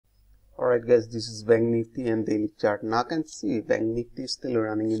Alright guys, this is Bank Nifty and daily chart. Now you can see Bank Nifty is still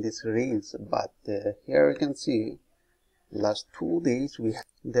running in this range, but here you can see last 2 days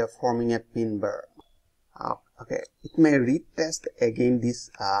they are forming a pin bar. Okay, it may retest again this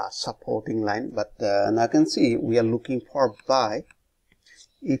supporting line, but now you can see we are looking for buy.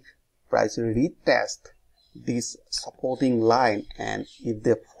 If price retest this supporting line and if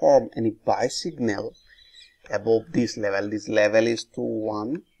they form any buy signal above this level is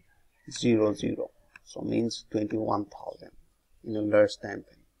 2100, so means 21,000 in a large time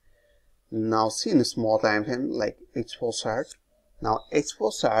frame. Now see in a small time frame like H4 chart. Now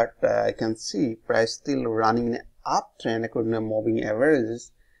H4 chart, I can see price still running in an uptrend according to moving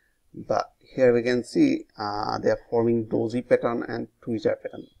averages, but here we can see they are forming doji pattern and tweezer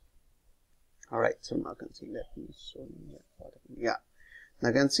pattern. Alright, so now you can see, let me show you that. Yeah, now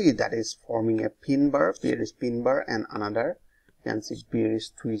you can see that is forming a pin bar, bearish pin bar, and another you can see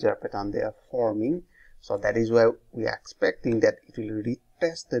bearish tweezer pattern they are forming. So that is why we are expecting that it will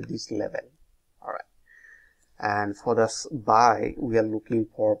retest this level. Alright, and for this buy, we are looking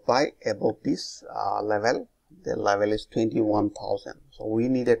for buy above this level. The level is 21,000. So we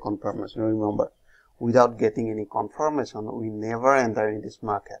need a confirmation. Remember, without getting any confirmation, we never enter in this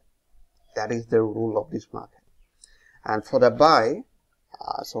market. That is the rule of this market. And for the buy,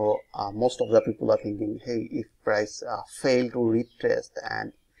 most of the people are thinking, hey, if price fail to retest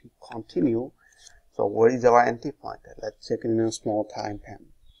and if you continue, so where is our entry point? Let's check in a small time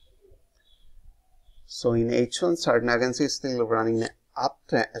frame. So in H1 chart, now I can see still running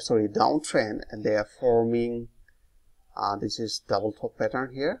downtrend, and they are forming this is double top pattern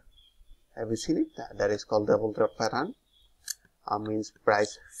here. Have you seen it? That is called double top pattern. Means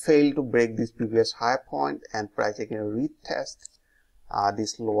price failed to break this previous high point and price again retest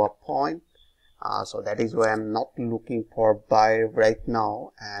this lower point. So that is why I'm not looking for buy right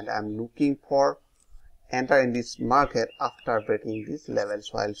now, and I'm looking for enter in this market after breaking this level.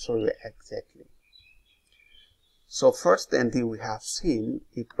 So I'll show you exactly. So first entry we have seen,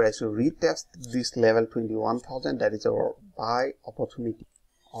 if price will retest this level 21,000, that is our buy opportunity.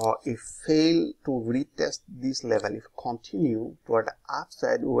 Or if fail to retest this level, if continue toward the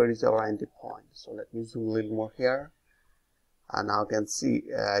upside, where is our entry point? So let me zoom a little more here, and now you can see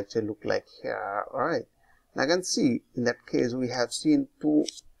actually look like here. Alright, now you can see in that case we have seen two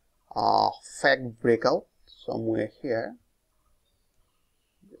fake breakout somewhere here.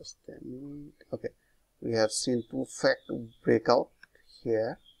 Just a minute. Okay, we have seen two fake breakout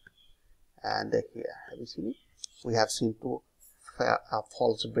here and here. Have you seen it? We have seen two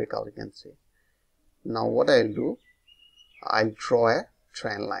false breakout, you can see. Now what I'll do, I'll draw a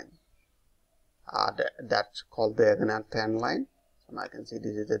trend line. That's called diagonal trend line. So now I can see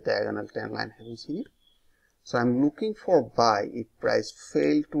this is the diagonal trend line. Have you seen it? So I'm looking for buy if price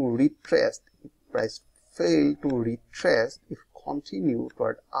fail to retrace. If price fail to retrace, if continue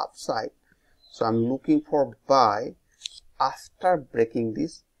toward upside. So I'm looking for buy after breaking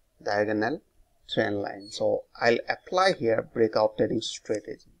this diagonal trend line. So I'll apply here breakout trading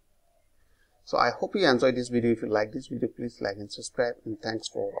strategy. So I hope you enjoyed this video. If you like this video, please like and subscribe, and thanks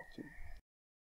for watching.